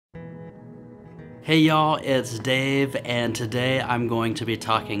Hey y'all, it's Dave, and today I'm going to be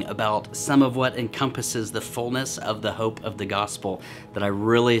talking about some of what encompasses the fullness of the hope of the gospel that I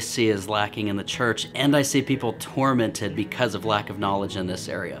really see is lacking in the church, and I see people tormented because of lack of knowledge in this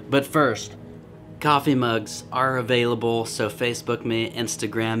area. But first, coffee mugs are available, so Facebook me,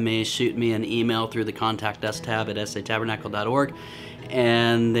 Instagram me, shoot me an email through the Contact Us tab at satabernacle.org,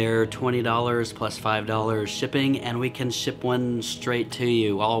 and they're $20 plus $5 shipping, and we can ship one straight to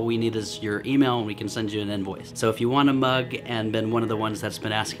you. All we need is your email, and we can send you an invoice. So if you want a mug and been one of the ones that's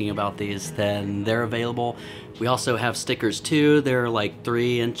been asking about these, then they're available. We also have stickers too. They're like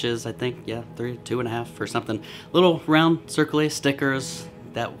 3 inches, I think. Yeah, 2.5 or something. Little round, circly stickers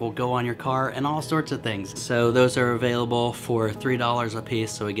that will go on your car and all sorts of things. So those are available for $3 a piece.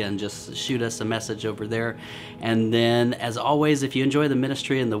 So again, just shoot us a message over there. And then as always, if you enjoy the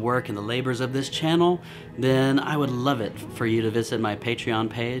ministry and the work and the labors of this channel, then I would love it for you to visit my Patreon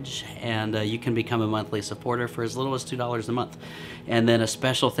page, and you can become a monthly supporter for as little as $2 a month. And then a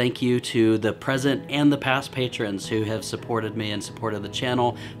special thank you to the present and the past patrons who have supported me and supported the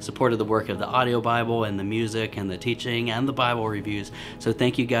channel, supported the work of the audio Bible and the music and the teaching and the Bible reviews. So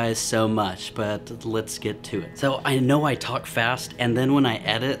thank you guys so much, but let's get to it. So I know I talk fast, and then when I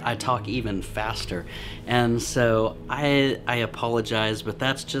edit, I talk even faster. And so I apologize, but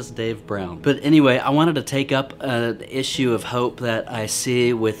that's just Dave Brown. But anyway, I wanted to take up an issue of hope that I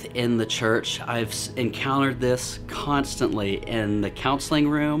see within the church. I've encountered this constantly in the counseling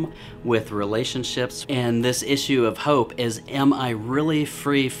room with relationships, and this issue of hope is, am I really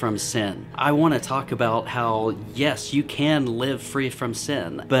free from sin? I want to talk about how, yes, you can live free from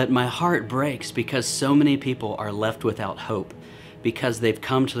sin, but my heart breaks because so many people are left without hope, because they've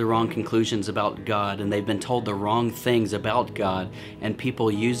come to the wrong conclusions about God, and they've been told the wrong things about God, and people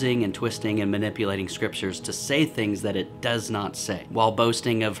using and twisting and manipulating scriptures to say things that it does not say, while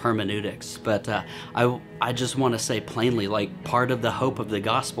boasting of hermeneutics. But I just want to say plainly, like, part of the hope of the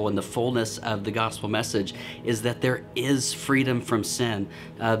gospel and the fullness of the gospel message is that there is freedom from sin.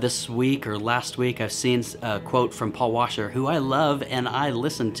 This week or last week, I've seen a quote from Paul Washer, who I love and I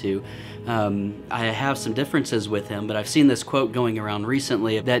listen to. I have some differences with him, but I've seen this quote going around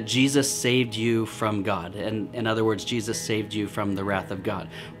recently that Jesus saved you from God. And in other words, Jesus saved you from the wrath of God.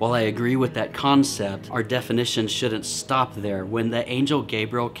 While I agree with that concept, our definition shouldn't stop there. When the angel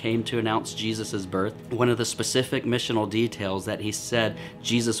Gabriel came to announce Jesus' birth, one of the specific missional details that he said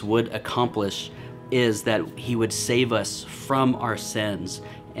Jesus would accomplish is that he would save us from our sins.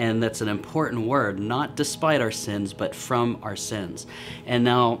 And that's an important word, not despite our sins, but from our sins. And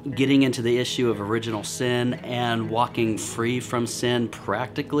now getting into the issue of original sin and walking free from sin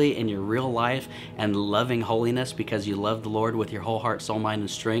practically in your real life and loving holiness because you love the Lord with your whole heart, soul, mind,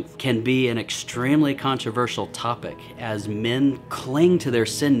 and strength can be an extremely controversial topic, as men cling to their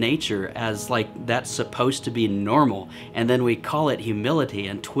sin nature as like that's supposed to be normal, and then we call it humility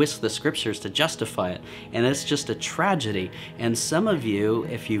and twist the scriptures to justify it. And it's just a tragedy. And some of you,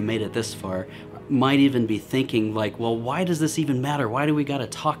 if you made it this far, might even be thinking like, well, why does this even matter? Why do we got to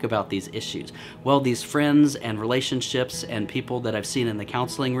talk about these issues? Well, these friends and relationships and people that I've seen in the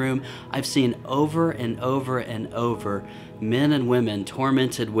counseling room, I've seen over and over and over men and women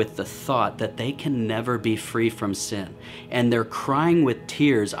tormented with the thought that they can never be free from sin. And they're crying with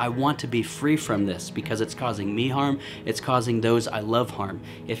tears, I want to be free from this because it's causing me harm, it's causing those I love harm.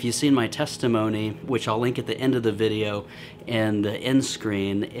 If you've seen my testimony, which I'll link at the end of the video, and the end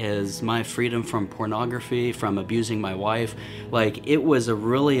screen is my freedom from pornography, from abusing my wife. Like, it was a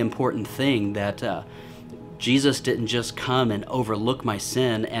really important thing that Jesus didn't just come and overlook my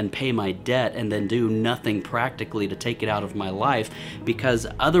sin and pay my debt and then do nothing practically to take it out of my life, because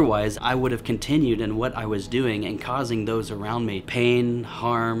otherwise I would have continued in what I was doing and causing those around me pain,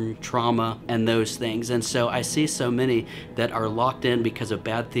 harm, trauma, and those things. And so I see so many that are locked in because of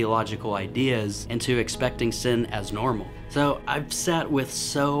bad theological ideas into expecting sin as normal. So I've sat with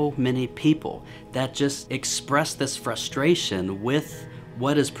so many people that just express this frustration with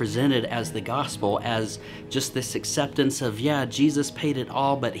what is presented as the gospel, as just this acceptance of, yeah, Jesus paid it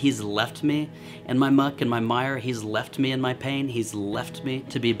all, but he's left me in my muck and my mire. He's left me in my pain. He's left me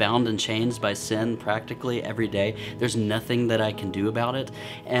to be bound in chains by sin practically every day. There's nothing that I can do about it.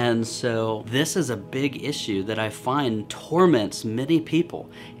 And so this is a big issue that I find torments many people.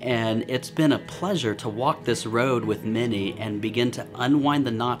 And it's been a pleasure to walk this road with many and begin to unwind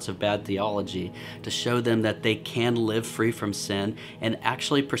the knots of bad theology, to show them that they can live free from sin and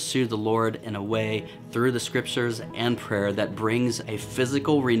actually pursue the Lord in a way through the scriptures and prayer that brings a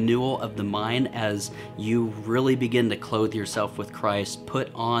physical renewal of the mind as you really begin to clothe yourself with Christ, put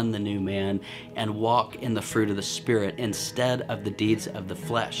on the new man, and walk in the fruit of the Spirit instead of the deeds of the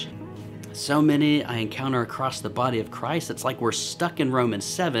flesh. So many I encounter across the body of Christ, it's like we're stuck in Romans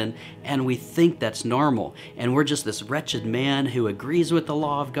 7 and we think that's normal. And we're just this wretched man who agrees with the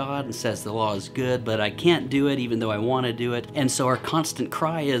law of God and says the law is good, but I can't do it even though I want to do it. And so our constant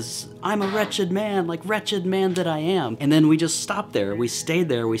cry is, I'm a wretched man, like wretched man that I am. And then we just stop there. We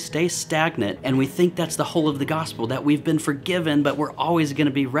stay stagnant, and we think that's the whole of the gospel, that we've been forgiven, but we're always going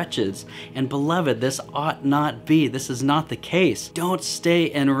to be wretches. And beloved, this ought not be. This is not the case. Don't stay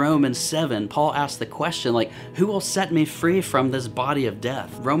in Romans 7. Paul asked the question, like, who will set me free from this body of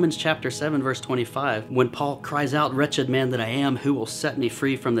death? Romans chapter 7, verse 25, when Paul cries out, wretched man that I am, who will set me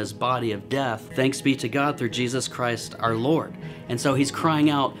free from this body of death? Thanks be to God through Jesus Christ our Lord. And so he's crying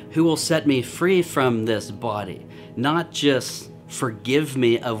out, who will set me free from this body? Not just forgive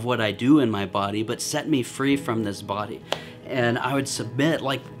me of what I do in my body, but set me free from this body. And I would submit,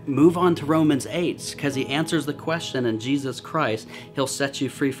 like, move on to Romans 8, because he answers the question in Jesus Christ. He'll set you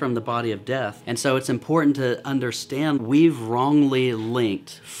free from the body of death. And so it's important to understand we've wrongly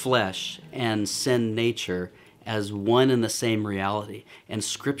linked flesh and sin nature as one and the same reality. And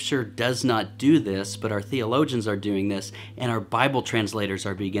Scripture does not do this, but our theologians are doing this, and our Bible translators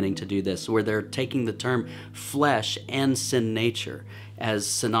are beginning to do this, where they're taking the term flesh and sin nature as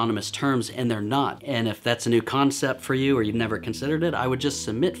synonymous terms, and they're not. And if that's a new concept for you or you've never considered it, I would just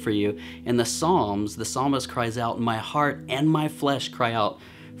submit for you. In the Psalms, the psalmist cries out, my heart and my flesh cry out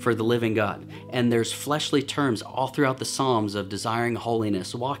for the living God. And there's fleshly terms all throughout the Psalms of desiring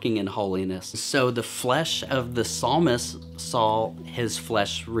holiness, walking in holiness. So the flesh of the psalmist saw his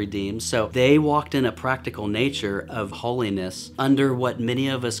flesh redeemed. So they walked in a practical nature of holiness under what many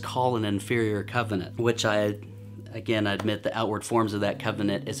of us call an inferior covenant, which Again, I admit the outward forms of that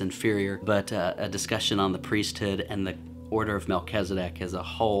covenant is inferior, but a discussion on the priesthood and the order of Melchizedek is a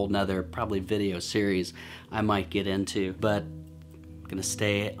whole nother probably video series I might get into, but I'm going to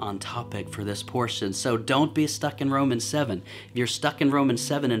stay on topic for this portion. So don't be stuck in Romans 7. If you're stuck in Romans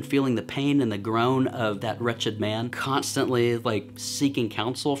 7 and feeling the pain and the groan of that wretched man, constantly like seeking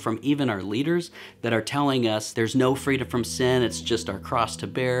counsel from even our leaders that are telling us there's no freedom from sin, it's just our cross to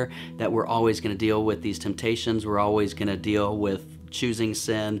bear, that we're always going to deal with these temptations, we're always going to deal with choosing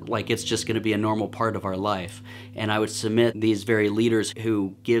sin, like it's just going to be a normal part of our life. And I would submit these very leaders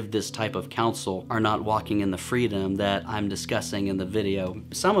who give this type of counsel are not walking in the freedom that I'm discussing in the video.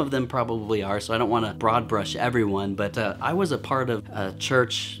 Some of them probably are, so I don't want to broad brush everyone, but I was a part of a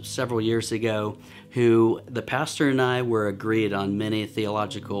church several years ago who the pastor and I were agreed on many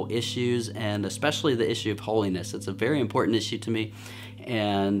theological issues, and especially the issue of holiness. It's a very important issue to me.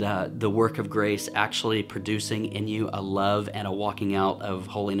 And the work of grace actually producing in you a love and a walking out of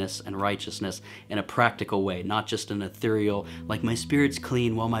holiness and righteousness in a practical way, not just an ethereal, like my spirit's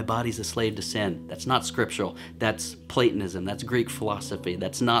clean while my body's a slave to sin. That's not scriptural. That's Platonism. That's Greek philosophy.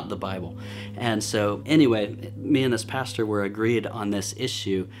 That's not the Bible. And so anyway, me and this pastor were agreed on this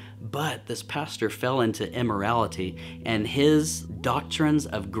issue, but this pastor fell into immorality, and his doctrines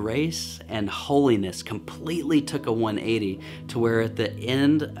of grace and holiness completely took a 180 to where at the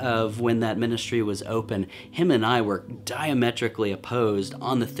end of when that ministry was open, him and I were diametrically opposed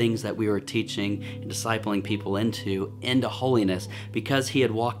on the things that we were teaching and discipling people into holiness, because he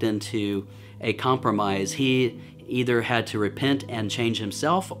had walked into a compromise. He either had to repent and change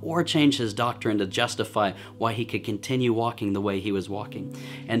himself or change his doctrine to justify why he could continue walking the way he was walking.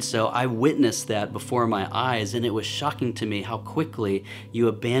 And so I witnessed that before my eyes, and it was shocking to me how quickly you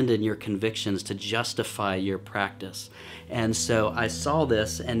abandon your convictions to justify your practice. And so I saw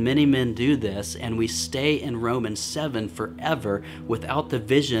this, and many men do this, and we stay in Romans 7 forever without the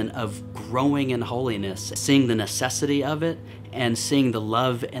vision of growing in holiness, seeing the necessity of it, and seeing the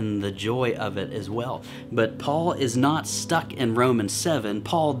love and the joy of it as well. But Paul is not stuck in Romans 7.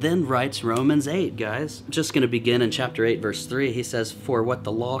 Paul then writes Romans 8, guys. I'm just going to begin in chapter 8, verse 3. He says, "For what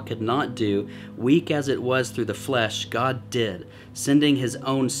the law could not do, weak as it was through the flesh, God did, sending his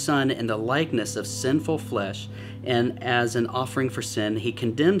own Son in the likeness of sinful flesh, and as an offering for sin, he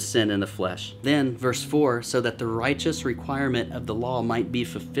condemned sin in the flesh." Then, verse 4, "so that the righteous requirement of the law might be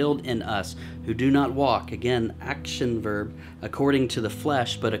fulfilled in us, who do not walk," again, action verb, "according to the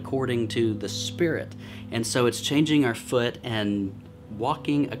flesh, but according to the Spirit." And so it's changing our foot and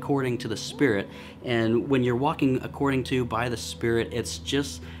walking according to the Spirit. And when you're walking according to, by the Spirit, it's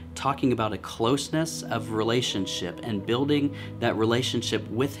just talking about a closeness of relationship and building that relationship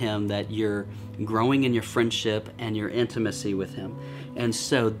with him, that you're growing in your friendship and your intimacy with him. And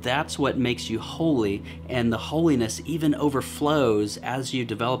so that's what makes you holy, and the holiness even overflows as you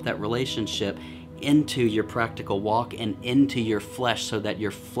develop that relationship into your practical walk and into your flesh so that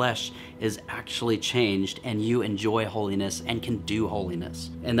your flesh is actually changed and you enjoy holiness and can do holiness.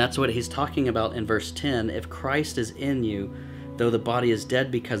 And that's what he's talking about in verse 10. If Christ is in you, though the body is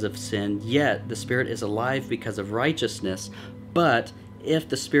dead because of sin, yet the spirit is alive because of righteousness. But if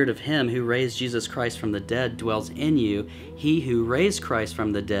the spirit of him who raised Jesus Christ from the dead dwells in you, he who raised Christ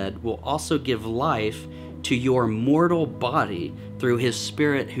from the dead will also give life to your mortal body through his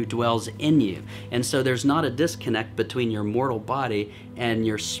spirit who dwells in you. And so there's not a disconnect between your mortal body and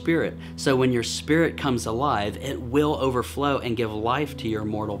your spirit. So when your spirit comes alive, it will overflow and give life to your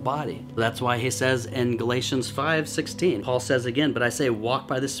mortal body. That's why he says in Galatians 5:16, Paul says again, but I say walk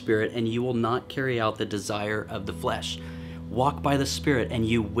by the Spirit and you will not carry out the desire of the flesh. Walk by the Spirit and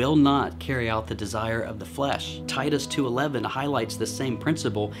you will not carry out the desire of the flesh. Titus 2:11 highlights the same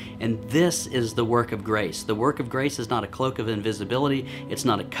principle, and this is the work of grace. The work of grace is not a cloak of invisibility. It's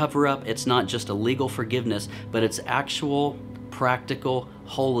not a cover-up. It's not just a legal forgiveness, but it's actual, practical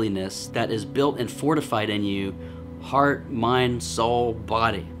holiness that is built and fortified in you, heart, mind, soul,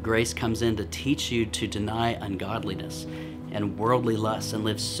 body. Grace comes in to teach you to deny ungodliness and worldly lusts and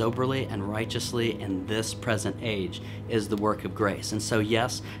live soberly and righteously in this present age is the work of grace. And so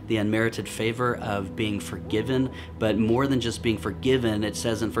yes, the unmerited favor of being forgiven, but more than just being forgiven, it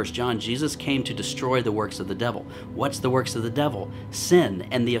says in 1 John, Jesus came to destroy the works of the devil. What's the works of the devil? Sin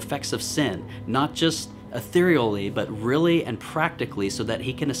and the effects of sin, not just ethereally, but really and practically, so that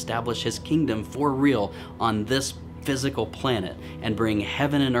he can establish his kingdom for real on this physical planet and bring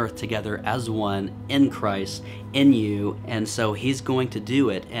heaven and earth together as one in Christ, in you. And so he's going to do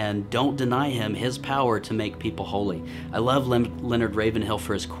it, and don't deny him his power to make people holy. I love Leonard Ravenhill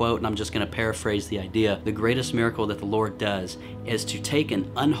for his quote, and I'm just going to paraphrase the idea. The greatest miracle that the Lord does is to take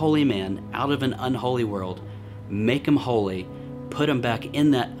an unholy man out of an unholy world, make him holy, put him back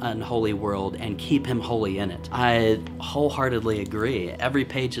in that unholy world, and keep him holy in it. I wholeheartedly agree. Every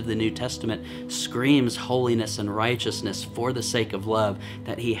page of the New Testament screams holiness and righteousness for the sake of love,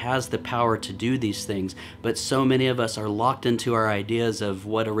 that he has the power to do these things. But so many of us are locked into our ideas of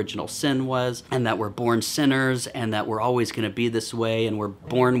what original sin was, and that we're born sinners, and that we're always going to be this way, and we're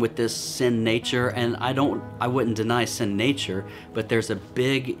born with this sin nature. And I wouldn't deny sin nature, but there's a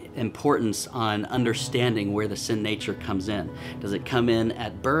big importance on understanding where the sin nature comes in. Does it come in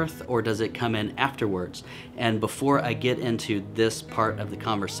at birth, or does it come in afterwards? And before I get into this part of the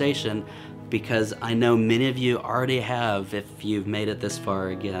conversation, because I know many of you already have, if you've made it this far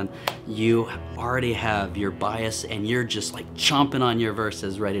again, you already have your bias and you're just like chomping on your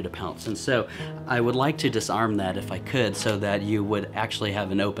verses ready to pounce. And so I would like to disarm that if I could, so that you would actually have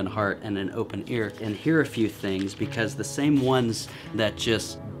an open heart and an open ear and hear a few things, because the same ones that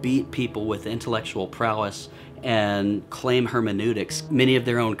just beat people with intellectual prowess and claim hermeneutics, many of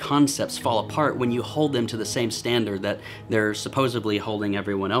their own concepts fall apart when you hold them to the same standard that they're supposedly holding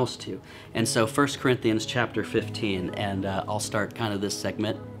everyone else to. And so 1 Corinthians chapter 15, and I'll start kind of this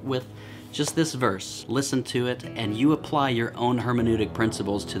segment with just this verse. Listen to it, and you apply your own hermeneutic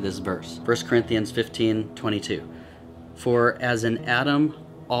principles to this verse. 1 Corinthians 15:22. For as in Adam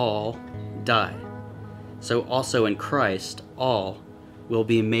all die, so also in Christ all will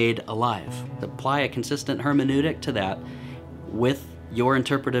be made alive. Apply a consistent hermeneutic to that with your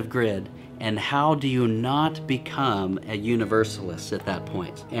interpretive grid, and how do you not become a universalist at that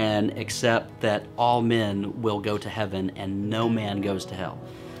point and accept that all men will go to heaven and no man goes to hell?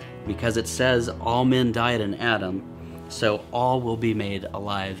 Because it says all men died in Adam, so all will be made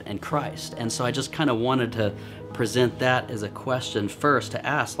alive in Christ. And so I just kind of wanted to present that as a question first to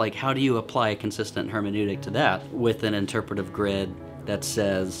ask, like, how do you apply a consistent hermeneutic to that with an interpretive grid that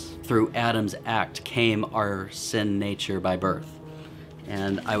says through Adam's act came our sin nature by birth?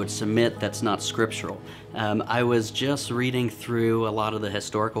 And I would submit that's not scriptural. I was just reading through a lot of the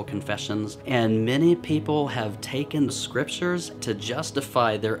historical confessions, and many people have taken the scriptures to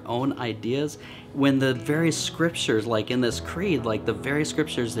justify their own ideas, when the very scriptures, like in this creed, like the very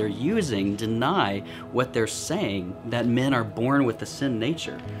scriptures they're using deny what they're saying, that men are born with the sin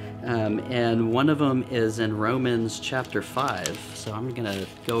nature. And one of them is in Romans chapter 5. So I'm going to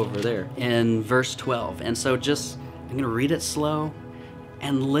go over there in verse 12. And so I'm going to read it slow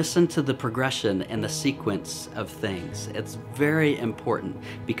and listen to the progression and the sequence of things. It's very important,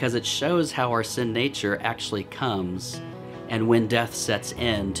 because it shows how our sin nature actually comes and when death sets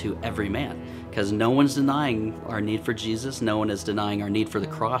in to every man. Because no one's denying our need for Jesus. No one is denying our need for the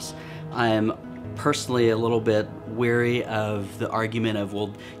cross. I am personally a little bit weary of the argument of,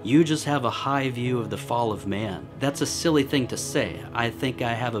 well, you just have a high view of the fall of man. That's a silly thing to say. I think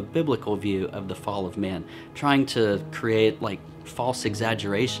I have a biblical view of the fall of man. Trying to create like false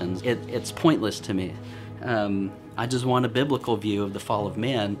exaggerations, it's pointless to me. I just want a biblical view of the fall of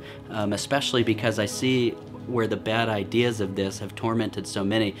man, especially because I see where the bad ideas of this have tormented so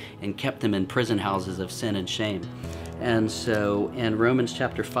many and kept them in prison houses of sin and shame. And so in Romans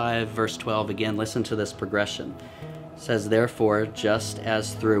chapter 5, verse 12, again, listen to this progression. It says, therefore, just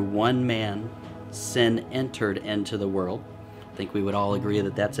as through one man sin entered into the world, I think we would all agree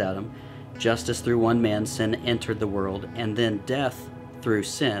that that's Adam, just as through one man sin entered the world, and then death through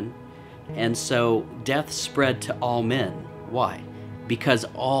sin, and so death spread to all men. Why? Because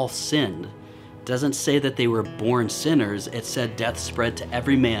all sinned. It doesn't say that they were born sinners. It said death spread to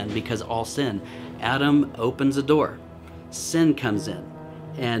every man because all sin. Adam opens a door. Sin comes in.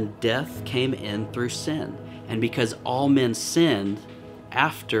 And death came in through sin. And because all men sinned,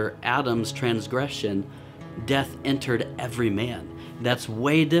 after Adam's transgression, death entered every man. That's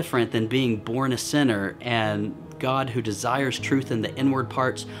way different than being born a sinner and God, who desires truth in the inward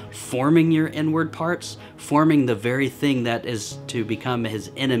parts, forming your inward parts, forming the very thing that is to become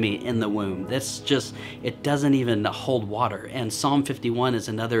his enemy in the womb. That's just, it doesn't even hold water. And Psalm 51 is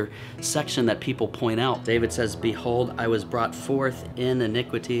another section that people point out. David says, behold, I was brought forth in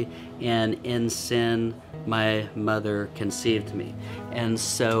iniquity, and in sin my mother conceived me. And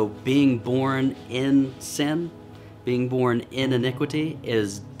so being born in sin, being born in iniquity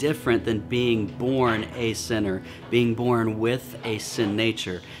is different than being born a sinner, being born with a sin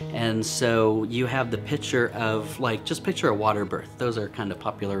nature. And so you have the picture of, like, just picture a water birth. Those are kind of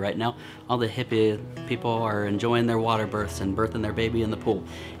popular right now. All the hippie people are enjoying their water births and birthing their baby in the pool.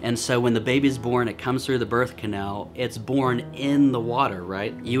 And so when the baby's born, it comes through the birth canal, it's born in the water,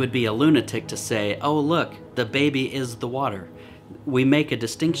 right? You would be a lunatic to say, oh, look, the baby is the water. We make a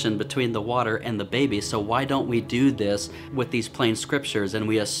distinction between the water and the baby, so why don't we do this with these plain scriptures, and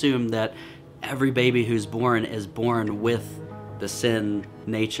we assume that every baby who's born is born with the sin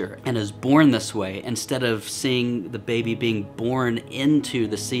nature and is born this way, instead of seeing the baby being born into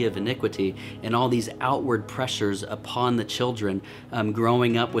the sea of iniquity and all these outward pressures upon the children,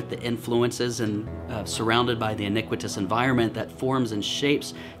 growing up with the influences and surrounded by the iniquitous environment that forms and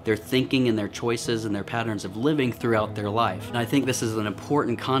shapes their thinking and their choices and their patterns of living throughout their life. And I think this is an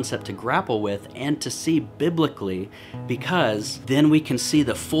important concept to grapple with and to see biblically, because then we can see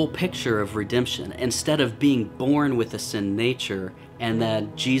the full picture of redemption. Instead of being born with a sin nature and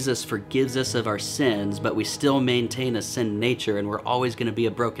that Jesus forgives us of our sins, but we still maintain a sin nature, and we're always going to be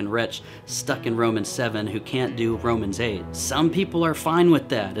a broken wretch stuck in Romans 7 who can't do Romans 8. Some people are fine with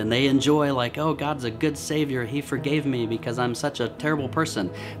that, and they enjoy, like, oh, God's a good Savior, He forgave me because I'm such a terrible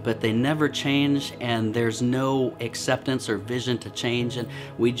person, but they never change, and there's no acceptance or vision to change, and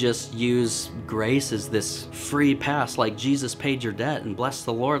we just use grace as this free pass, like Jesus paid your debt, and bless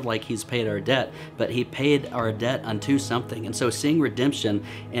the Lord like He's paid our debt, but He paid our debt unto something. And so seeing redemption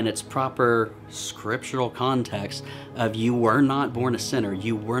in its proper scriptural context of, you were not born a sinner,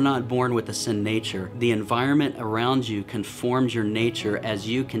 you were not born with a sin nature. The environment around you conforms your nature as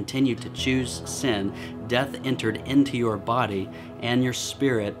you continue to choose sin. Death entered into your body and your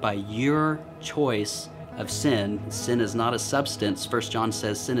spirit by your choice of sin. Sin is not a substance. 1 John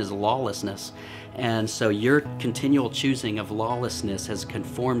says sin is lawlessness. And so your continual choosing of lawlessness has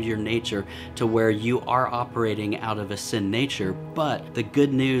conformed your nature to where you are operating out of a sin nature. But the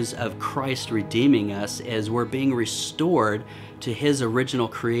good news of Christ redeeming us is we're being restored to His original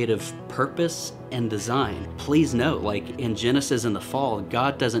creative purpose and design. Please note, like in Genesis in the fall,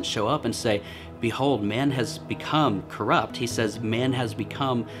 God doesn't show up and say, behold, man has become corrupt. He says, man has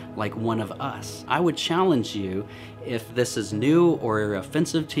become like one of us. I would challenge you, if this is new or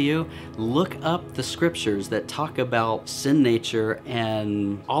offensive to you, look up the scriptures that talk about sin nature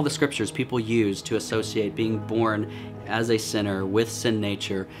and all the scriptures people use to associate being born as a sinner with sin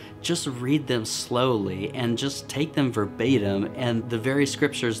nature. Just read them slowly and just take them verbatim, and the very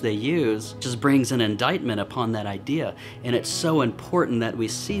scriptures they use just brings an indictment upon that idea. And it's so important that we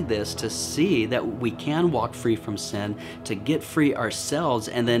see this, to see that we can walk free from sin, to get free ourselves,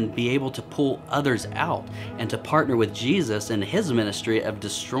 and then be able to pull others out and to partner with Jesus in His ministry of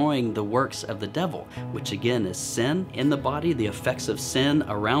destroying the works of the devil, which again is sin in the body, the effects of sin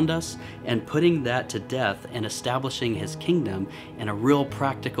around us, and putting that to death and establishing His kingdom in a real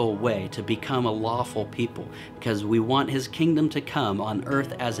practical way to become a lawful people, because we want His kingdom to come on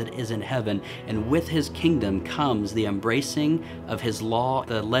earth as it is in heaven. And with His kingdom comes the embracing of His law,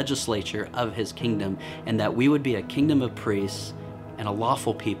 the legislature of His kingdom, and that we would be a kingdom of priests and a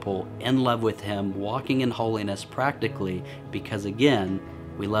lawful people in love with Him, walking in holiness practically, because again,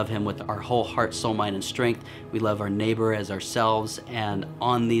 we love Him with our whole heart, soul, mind, and strength. We love our neighbor as ourselves, and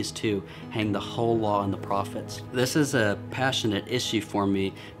on these two hang the whole law and the prophets. This is a passionate issue for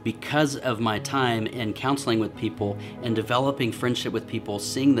me because of my time in counseling with people and developing friendship with people,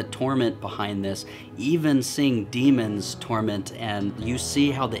 seeing the torment behind this, even seeing demons torment, and you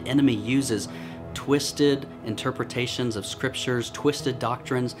see how the enemy uses twisted interpretations of scriptures, twisted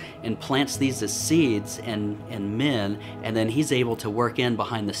doctrines, and plants these as seeds in men, and then he's able to work in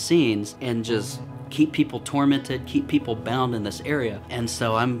behind the scenes and just keep people tormented, keep people bound in this area. And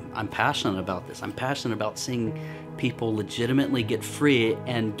so I'm passionate about this. I'm passionate about seeing people legitimately get free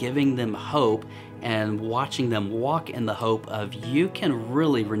and giving them hope and watching them walk in the hope of you can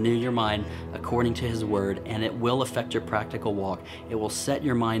really renew your mind according to His word, and it will affect your practical walk. It will set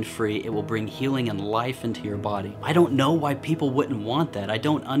your mind free. It will bring healing and life into your body. I don't know why people wouldn't want that. I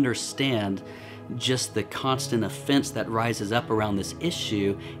don't understand just the constant offense that rises up around this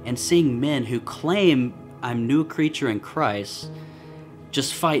issue, and seeing men who claim I'm a new creature in Christ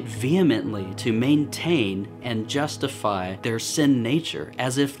just fight vehemently to maintain and justify their sin nature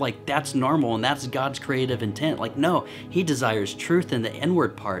as if like that's normal and that's God's creative intent. Like, no, He desires truth in the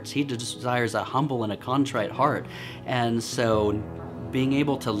inward parts. He desires a humble and a contrite heart. And so being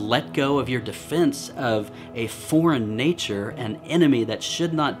able to let go of your defense of a foreign nature, an enemy that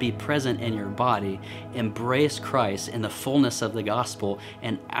should not be present in your body, embrace Christ in the fullness of the gospel,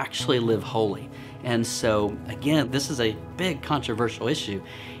 and actually live holy. And so, again, this is a big controversial issue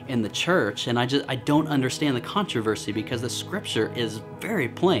in the church, and I don't understand the controversy because the scripture is very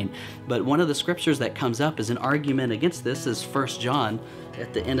plain. But one of the scriptures that comes up as an argument against this is 1 John.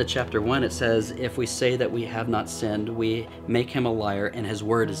 At the end of chapter 1, it says, if we say that we have not sinned, we make Him a liar, and His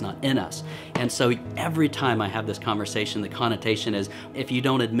word is not in us. And so every time I have this conversation, the connotation is, if you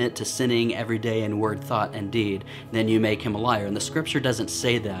don't admit to sinning every day in word, thought, and deed, then you make Him a liar. And the scripture doesn't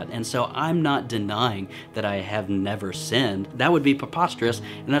say that. And so I'm not denying that I have never sinned. That would be preposterous,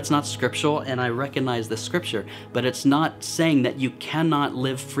 and that's not scriptural, and I recognize the scripture. But it's not saying that you cannot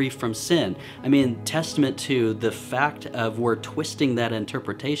live free from sin. I mean, testament to the fact of we're twisting that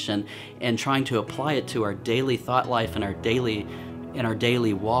interpretation and trying to apply it to our daily thought life and our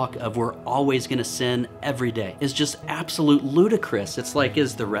daily walk of we're always going to sin every day is just absolute ludicrous. It's like,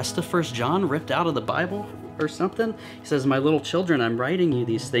 is the rest of 1 John ripped out of the Bible or something? He says, my little children, I'm writing you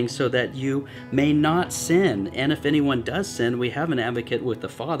these things so that you may not sin. And if anyone does sin, we have an advocate with the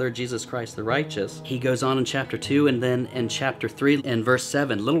Father, Jesus Christ the righteous. He goes on in chapter 2 and then in chapter 3 and verse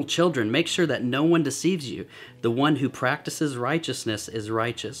 7, little children, make sure that no one deceives you. The one who practices righteousness is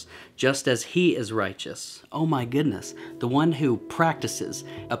righteous, just as He is righteous. Oh my goodness. The one who practices,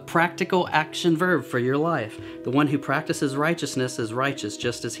 a practical action verb for your life. The one who practices righteousness is righteous,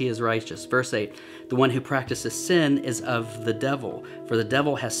 just as He is righteous. Verse 8, the one who practices sin is of the devil, for the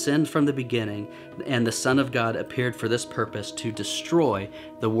devil has sinned from the beginning, and the Son of God appeared for this purpose, to destroy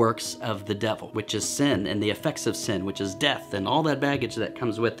the works of the devil, which is sin and the effects of sin, which is death and all that baggage that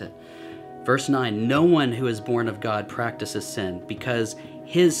comes with it. Verse 9, no one who is born of God practices sin, because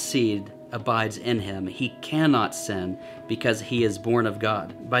his seed abides in him. He cannot sin because he is born of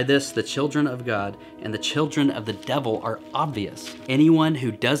God. By this, the children of God and the children of the devil are obvious. Anyone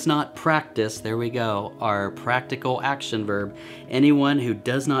who does not practice, there we go, our practical action verb, anyone who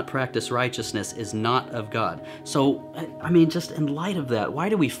does not practice righteousness is not of God. So, I mean, just in light of that, why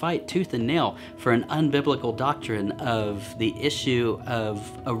do we fight tooth and nail for an unbiblical doctrine of the issue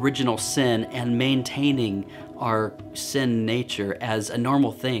of original sin and maintaining our sin nature as a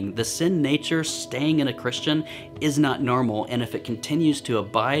normal thing? The sin nature staying in a Christian is not normal, and if it continues to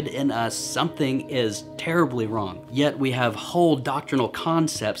abide in us, something is terribly wrong. Yet we have whole doctrinal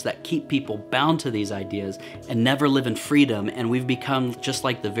concepts that keep people bound to these ideas and never live in freedom, and we've become just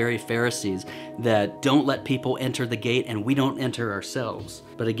like the very Pharisees that don't let people enter the gate and we don't enter ourselves.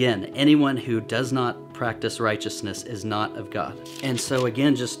 But again, anyone who does not practice righteousness is not of God. And so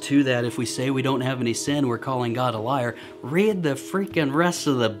again, just to that, if we say we don't have any sin, we're calling God a liar. Read the freaking rest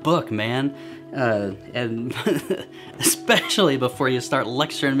of the book, man. And especially before you start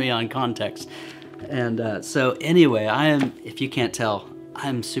lecturing me on context. And so anyway, if you can't tell,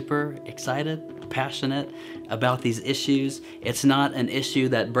 I'm super excited, passionate about these issues. It's not an issue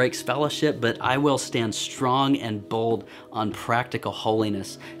that breaks fellowship, but I will stand strong and bold on practical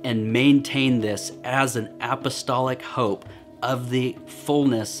holiness and maintain this as an apostolic hope of the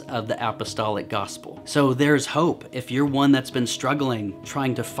fullness of the apostolic gospel. So there's hope. If you're one that's been struggling,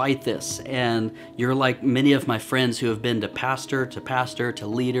 trying to fight this, and you're like many of my friends who have been to pastor, to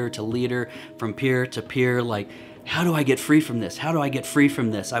leader, from peer to peer, like how do I get free from this? How do I get free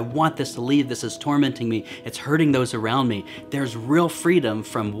from this? I want this to leave. This is tormenting me. It's hurting those around me. There's real freedom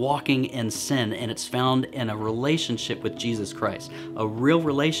from walking in sin, and it's found in a relationship with Jesus Christ, a real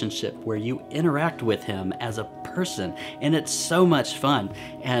relationship where you interact with him as a person, and it's so much fun.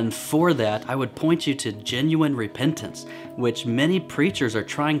 And for that, I would point you to genuine repentance, which many preachers are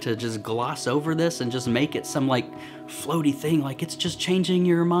trying to just gloss over this and just make it some like floaty thing, like it's just changing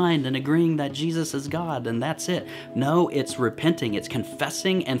your mind and agreeing that Jesus is God and that's it. No, it's repenting, it's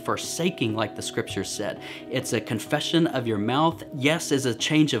confessing and forsaking, like the scripture said. It's a confession of your mouth. Yes, is a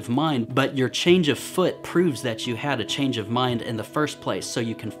change of mind, but your change of foot proves that you had a change of mind in the first place. So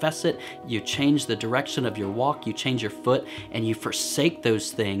you confess it, you change the direction of your walk, you change your foot, and you forsake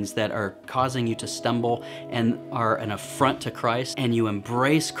those things that are causing you to stumble and are an affront to Christ, and you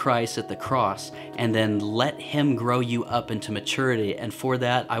embrace Christ at the cross and then let him grow you up into maturity. And for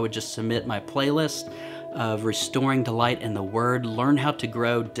that, I would just submit my playlist of Restoring Delight in the Word. Learn how to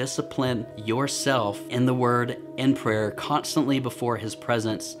grow, discipline yourself in the Word, in prayer, constantly before his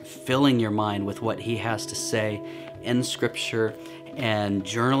presence, filling your mind with what he has to say in Scripture, and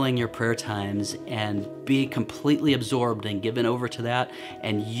journaling your prayer times, and be completely absorbed and given over to that,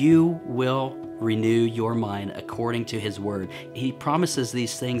 and you will renew your mind according to his word. He promises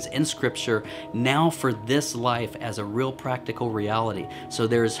these things in Scripture now for this life as a real practical reality. So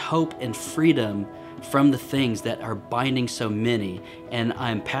there's hope and freedom from the things that are binding so many. And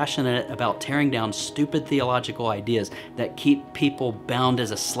I'm passionate about tearing down stupid theological ideas that keep people bound as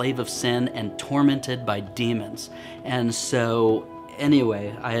a slave of sin and tormented by demons. And so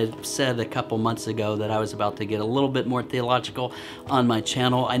anyway, I had said a couple months ago that I was about to get a little bit more theological on my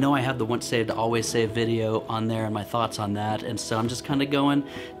channel. I know I have the Once Saved, Always Saved video on there and my thoughts on that, and so I'm just kind of going,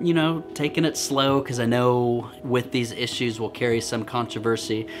 you know, taking it slow, because I know with these issues will carry some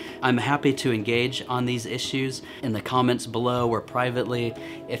controversy. I'm happy to engage on these issues in the comments below or privately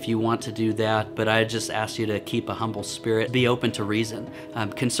if you want to do that, but I just ask you to keep a humble spirit, be open to reason.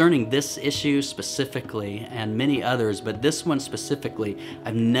 Concerning this issue specifically, and many others, but this one specifically,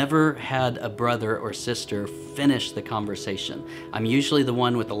 I've never had a brother or sister finish the conversation. I'm usually the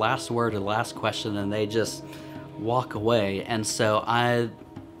one with the last word or the last question, and they just walk away. And so I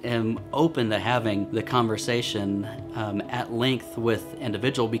am open to having the conversation at length with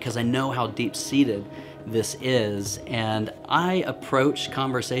individual, because I know how deep-seated this is, and I approach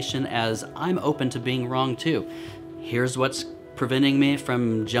conversation as I'm open to being wrong too. Here's what's preventing me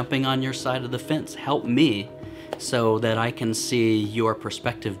from jumping on your side of the fence. Help me so that I can see your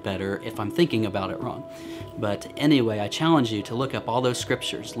perspective better if I'm thinking about it wrong. But anyway, I challenge you to look up all those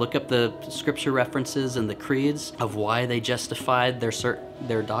scriptures. Look up the scripture references and the creeds of why they justified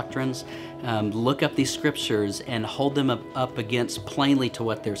their doctrines. Look up these scriptures and hold them up against plainly to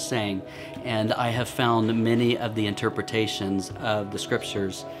what they're saying. And I have found many of the interpretations of the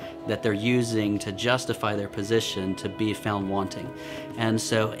scriptures that they're using to justify their position to be found wanting. And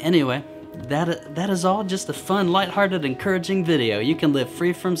so anyway, that is all just a fun, lighthearted, encouraging video. You can live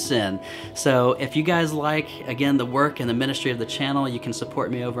free from sin. So if you guys like, again, the work and the ministry of the channel, you can support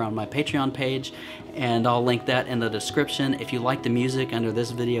me over on my Patreon page, and I'll link that in the description. If you like the music under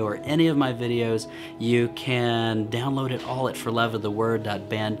this video or any of my videos, you can download it all at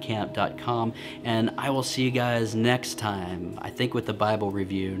forloveoftheword.bandcamp.com, and I will see you guys next time, I think with the Bible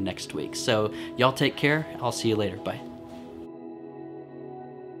review next week. So y'all take care. I'll see you later. Bye.